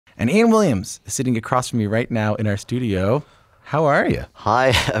And Ian Williams is sitting across from me right now in our studio. How are you?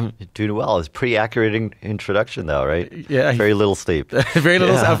 Hi, I'm doing well. It's a pretty accurate introduction, though, right? Yeah. Very little sleep. Very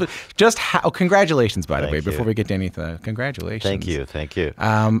little. Just how? Congratulations, by the way. Thank you. Before we get to anything, congratulations. Thank you.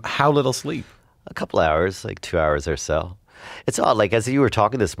 How little sleep? A couple hours, like 2 hours or so. It's odd. Like as you were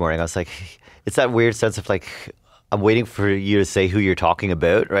talking this morning, I was like, it's that weird sense of like, I'm waiting for you to say who you're talking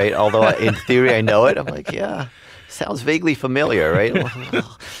about, right? Although in theory I know it. I'm like, yeah, sounds vaguely familiar, right?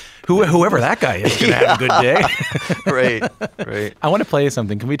 Whoever that guy is going to have a good day. Right. I want to play you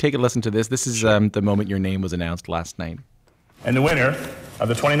something. Can we take a listen to this? This is the moment your name was announced last night. And the winner of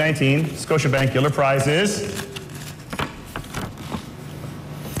the 2019 Scotiabank Giller Prize is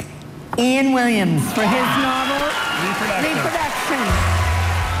Ian Williams for his novel Reproduction.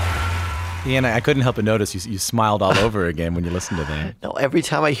 Ian, I couldn't help but notice you smiled all over again when you listened to that. No, every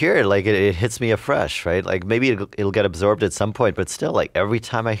time I hear it, like it hits me afresh, right? Like maybe it'll get absorbed at some point, but still, like every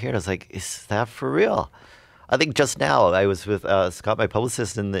time I hear it, I was like, is that for real? I think just now I was with Scott, my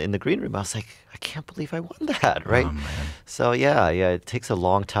publicist, in the green room. I was like, I can't believe I won that, right? Oh, man. So yeah, it takes a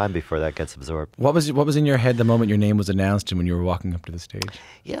long time before that gets absorbed. What was in your head the moment your name was announced and when you were walking up to the stage?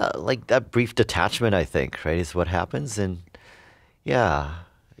 Yeah, like that brief detachment, I think, right, is what happens, and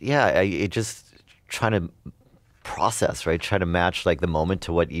it just trying to process, right, trying to match like the moment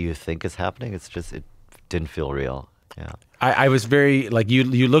to what you think is happening. It's just it didn't feel real. Yeah. I was very, like, you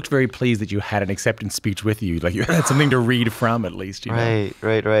looked very pleased that you had an acceptance speech with you. Like, you had something to read from, at least, you know?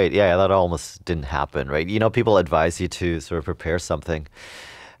 Right. Yeah, that almost didn't happen, right? You know, people advise you to sort of prepare something.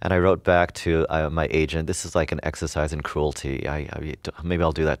 And I wrote back to my agent, this is like an exercise in cruelty. Maybe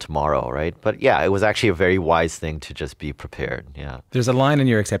I'll do that tomorrow, right? But yeah, it was actually a very wise thing to just be prepared, yeah. There's a line in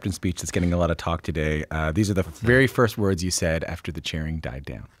your acceptance speech that's getting a lot of talk today. These are the very first words you said after the cheering died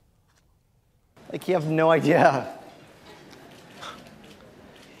down. Like, you have no idea.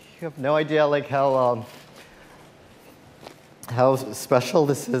 You have no idea, like, how special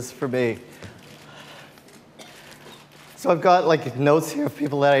this is for me. So I've got, like, notes here of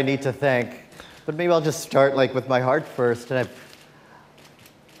people that I need to thank. But maybe I'll just start, like, with my heart first. And I've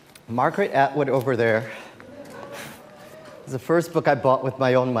Margaret Atwood over there. It's the first book I bought with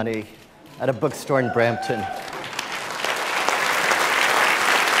my own money at a bookstore in Brampton.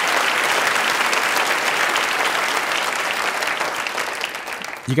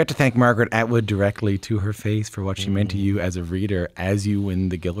 You got to thank Margaret Atwood directly to her face for what she meant to you as a reader as you win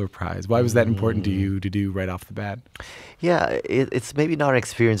the Giller Prize. Why was that important to you to do right off the bat? Yeah, it's maybe not an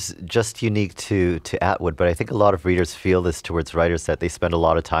experience just unique to Atwood, but I think a lot of readers feel this towards writers that they spend a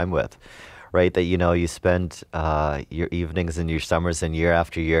lot of time with, right? That, you know, you spend your evenings and your summers and year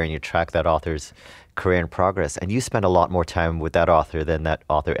after year and you track that author's career and progress, and you spend a lot more time with that author than that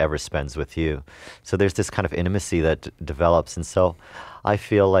author ever spends with you. So there's this kind of intimacy that develops, and so I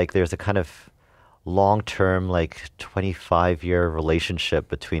feel like there's a kind of long-term, like 25-year relationship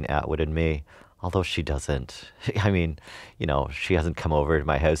between Atwood and me, although she doesn't. I mean, you know, she hasn't come over to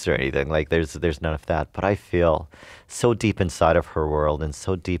my house or anything. Like, there's none of that. But I feel so deep inside of her world and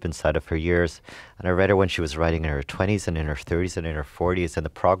so deep inside of her years. And I read her when she was writing in her 20s and in her 30s and in her 40s, and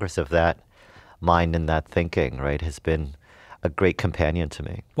the progress of that mind and that thinking, right, has been a great companion to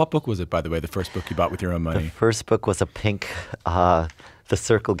me. What book was it, by the way, the first book you bought with your own money? The first book was a pink, The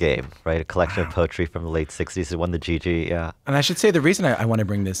Circle Game, right, a collection of poetry from the late 60s. It won the GG, yeah. And I should say the reason I want to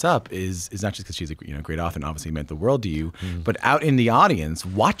bring this up is not just because she's a great author and obviously meant the world to you, but out in the audience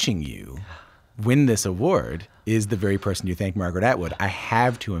watching you win this award is the very person you thank, Margaret Atwood. I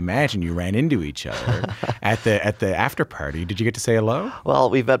have to imagine you ran into each other at the after party. Did you get to say hello? Well,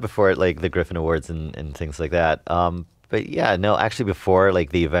 we've met before at like the Griffin Awards and things like that. But yeah, no, actually before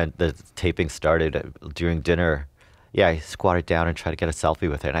like the event, the taping started during dinner, yeah, I squatted down and tried to get a selfie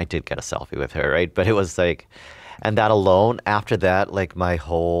with her, and I did get a selfie with her, right? But it was like, and that alone, after that, like my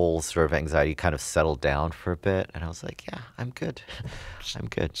whole sort of anxiety kind of settled down for a bit, and I was like, yeah, I'm good. I'm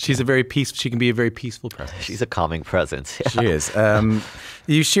good. She can be a very peaceful presence. She's a calming presence. Yeah. She is.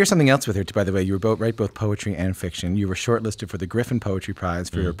 You share something else with her, too, by the way. You write both poetry and fiction. You were shortlisted for the Griffin Poetry Prize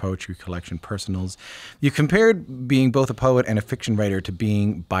for your poetry collection, Personals. You compared being both a poet and a fiction writer to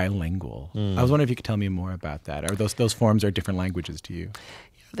being bilingual. I was wondering if you could tell me more about that. Or those forms are different languages to you?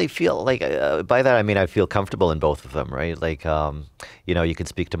 They feel like, by that I mean I feel comfortable in both of them, right? Like, you know, you can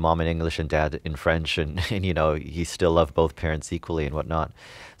speak to mom in English and dad in French, and you know, you still love both parents equally and whatnot.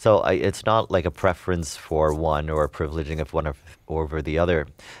 So it's not like a preference for one or a privileging of one over the other.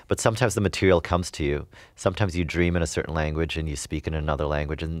 But sometimes the material comes to you. Sometimes you dream in a certain language and you speak in another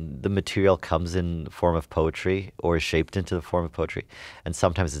language, and the material comes in the form of poetry or is shaped into the form of poetry. And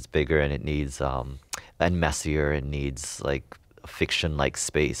sometimes it's bigger and it needs, and messier and needs like fiction-like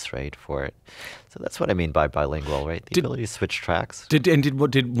space, right, for it. So that's what I mean by bilingual, right? The ability to switch tracks.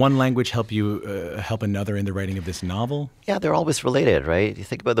 Did one language help you help another in the writing of this novel? Yeah, they're always related, right? You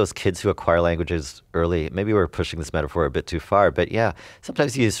think about those kids who acquire languages early. Maybe we're pushing this metaphor a bit too far, but yeah,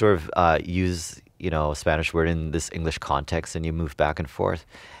 sometimes you sort of use, a Spanish word in this English context, and you move back and forth,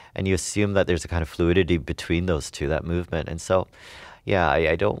 and you assume that there's a kind of fluidity between those two, that movement. And so, yeah,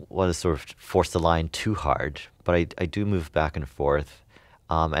 I don't want to sort of force the line too hard, but I do move back and forth,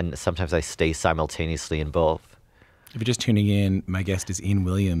 and sometimes I stay simultaneously in both. If you're just tuning in, my guest is Ian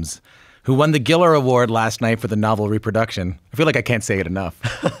Williams, who won the Giller Award last night for the novel Reproduction. I feel like I can't say it enough.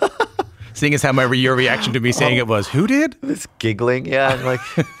 Seeing as how your reaction to me saying it was, who did? This giggling, yeah, I'm like...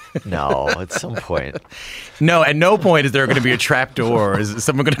 No, at some point. No, at no point is there going to be a trap door. Is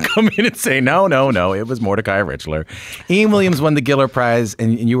someone going to come in and say, no, it was Mordecai Richler. Ian Williams won the Giller Prize,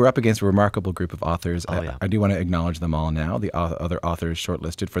 and you were up against a remarkable group of authors. I do want to acknowledge them all now. The other authors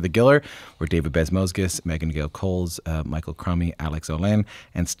shortlisted for the Giller were David Bezmosgis, Megan Gale Coles, Michael Crummy, Alex Olen,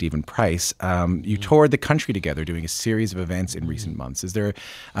 and Stephen Price. You toured the country together doing a series of events in recent months. Is there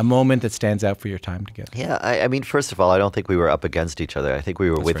a moment that stands out for your time together? Yeah, I mean, first of all, I don't think we were up against each other. I think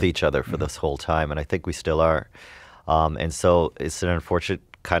we were with each other for this whole time, and I think we still are. And so it's an unfortunate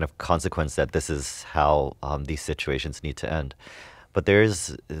kind of consequence that this is how these situations need to end. But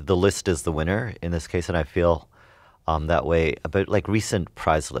the list is the winner in this case, and I feel that way about like recent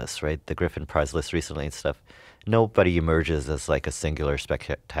prize lists, right? The Griffin Prize list recently and stuff. Nobody emerges as like a singular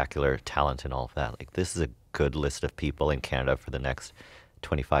spectacular talent and all of that. Like this is a good list of people in Canada for the next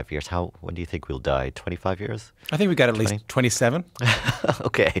 25 years. When do you think we'll die? 25 years? I think we got at least 27.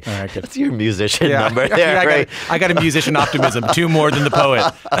 Okay. All right, good. That's your musician number there, right? I got a musician optimism, 2 more than the poet.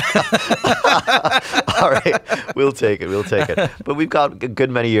 All right. We'll take it. But we've got a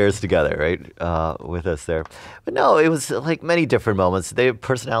good many years together, right, with us there. But no, it was like many different moments. Their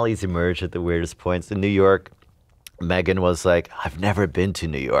personalities emerged at the weirdest points. In New York, Megan was like, I've never been to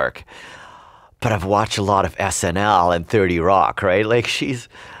New York, but I've watched a lot of SNL and 30 Rock, right? Like she's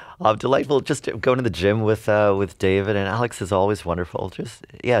delightful. Just going to the gym with David, and Alex is always wonderful. Just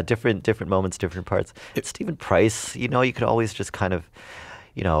different moments, different parts. Stephen Price, you could always just kind of,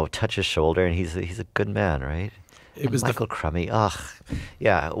 touch his shoulder, and he's a good man, right? It was Michael Crummy.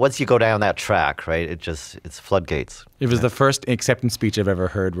 Once you go down that track, right, it's floodgates. It was the first acceptance speech I've ever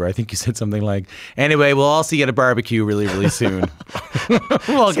heard where I think you said something like, anyway, we'll all see you at a barbecue really, really soon.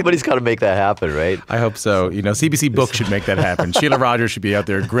 Somebody's got to make that happen, right? I hope so. CBC Books should make that happen. Sheila Rogers should be out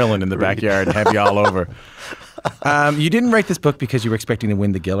there grilling in the backyard and have you all over. You didn't write this book because you were expecting to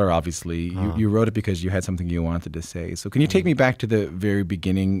win the Giller, obviously. You wrote it because you had something you wanted to say. So can you take me back to the very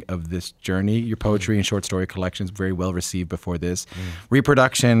beginning of this journey? Your poetry and short story collections very well received before this.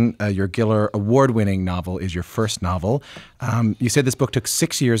 Reproduction, your Giller award-winning novel, is your first novel. You said this book took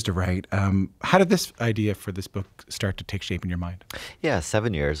 6 years to write. How did this idea for this book start to take shape in your mind? Yeah,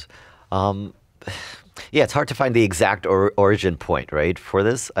 7 years. It's hard to find the exact origin point, right, for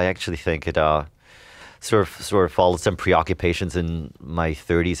this. I actually think it... sort of followed some preoccupations in my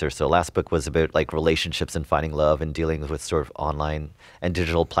 30s or so. Last book was about like relationships and finding love and dealing with sort of online and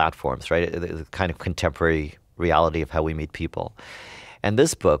digital platforms, right? The kind of contemporary reality of how we meet people. And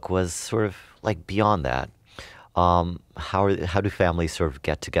this book was sort of like beyond that. How do families sort of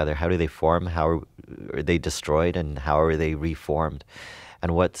get together? How do they form? How are they destroyed? And how are they reformed?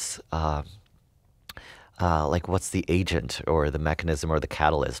 And what's the agent or the mechanism or the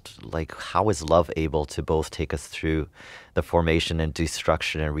catalyst? Like, how is love able to both take us through the formation and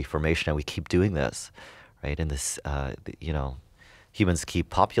destruction and reformation? And we keep doing this, right? And this, humans keep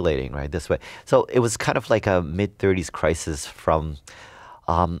populating, right, this way. So it was kind of like a mid-30s crisis from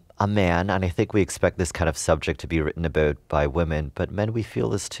a man, and I think we expect this kind of subject to be written about by women, but men, we feel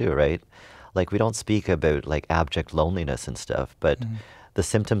this too, right? Like, we don't speak about, like, abject loneliness and stuff, but... The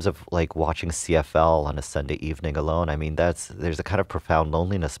symptoms of like watching CFL on a Sunday evening alone, I mean, there's a kind of profound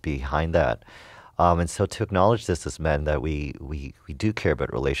loneliness behind that. And so to acknowledge this as men, that we do care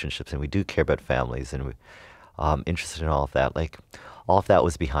about relationships and we do care about families and we're interested in all of that, like all of that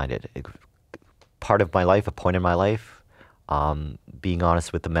was behind it. Part of my life, a point in my life, being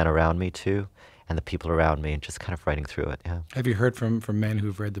honest with the men around me too, and the people around me, and just kind of writing through it, yeah. Have you heard from men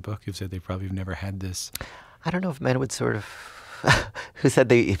who've read the book who've said they probably have never had this? I don't know if men would sort of... Who said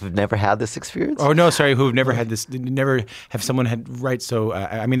they've never had this experience? Oh, no, sorry, who've never had this, never have someone had write so,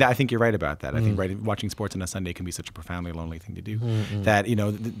 I mean, I think you're right about that. I think watching sports on a Sunday can be such a profoundly lonely thing to do. That,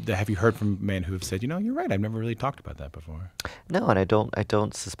 have you heard from men who have said, you're right, I've never really talked about that before? No, and I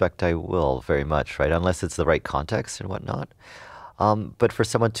don't suspect I will very much, right, unless it's the right context and whatnot. But for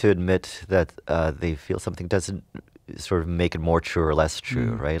someone to admit that they feel something doesn't sort of make it more true or less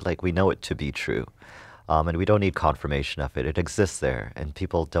true, right? Like we know it to be true, and we don't need confirmation of it. It exists there, and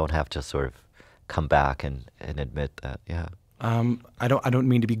people don't have to sort of come back and admit that. Yeah. I don't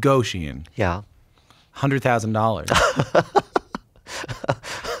mean to be gauchian. Yeah. $100,000.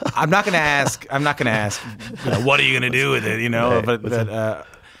 I'm not going to ask. What are you going to do with it? Right. But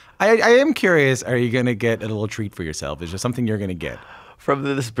I am curious. Are you going to get a little treat for yourself? Is there something you're going to get? From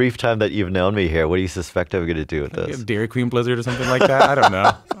this brief time that you've known me here, what do you suspect I'm going to do with this? Dairy Queen Blizzard or something like that? I don't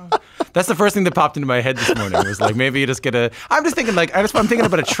know. That's the first thing that popped into my head this morning. Was like maybe you just get a. I'm just thinking like I'm thinking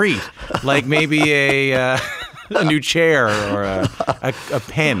about a treat, like maybe a new chair or a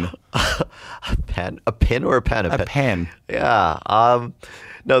pen. A pen? A pin or a pen? A pen. Yeah.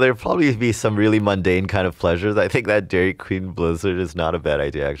 No, there'd probably be some really mundane kind of pleasures. I think that Dairy Queen Blizzard is not a bad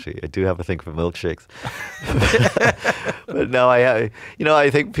idea, actually. I do have a thing for milkshakes. But no, I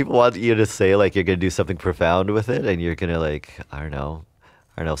think people want you to say like you're going to do something profound with it, and you're going to like, I don't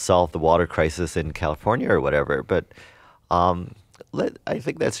know, solve the water crisis in California or whatever. But I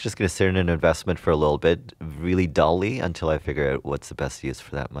think that's just going to sit in an investment for a little bit, really dully, until I figure out what's the best use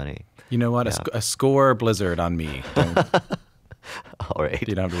for that money. You know what? Yeah. A score Blizzard on me. All right.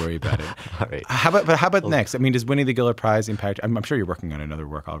 You don't have to worry about it. All right. How about next? I mean, does winning the Giller Prize impact? I'm sure you're working on another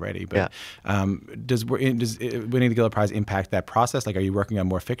work already, but does winning the Giller Prize impact that process? Like, are you working on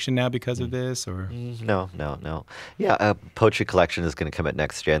more fiction now because of this, or? No. Yeah, a poetry collection is going to come out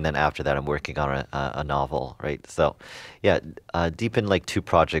next year, and then after that, I'm working on a novel, right? So, yeah, deep in like 2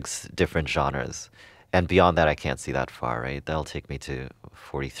 projects, different genres, and beyond that, I can't see that far, right? That'll take me to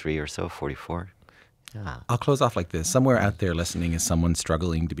 43 or so, 44. Yeah. I'll close off like this. Somewhere out there listening is someone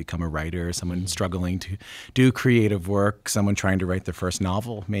struggling to become a writer, someone struggling to do creative work, someone trying to write their first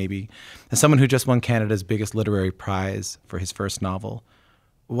novel, maybe, and someone who just won Canada's biggest literary prize for his first novel.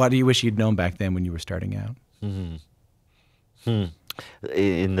 What do you wish you'd known back then when you were starting out? In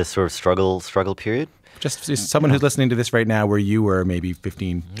this sort of struggle period? Just someone who's listening to this right now where you were maybe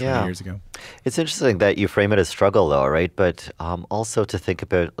 15, 20 years ago. It's interesting that you frame it as struggle, though, right? But also to think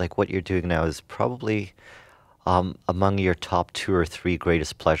about like what you're doing now is probably among your top 2 or 3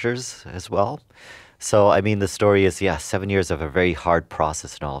 greatest pleasures as well. So, I mean, the story is, 7 years of a very hard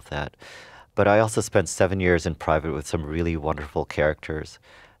process and all of that. But I also spent 7 years in private with some really wonderful characters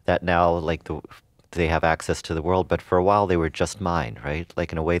that now, like, they have access to the world, but for a while they were just mine, right?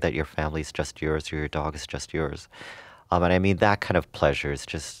 Like in a way that your family's just yours or your dog is just yours. And I mean, that kind of pleasure is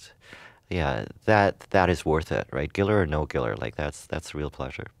just, that is worth it, right? Giller or no Giller, like that's real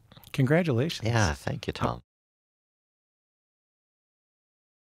pleasure. Congratulations. Yeah, thank you, Tom.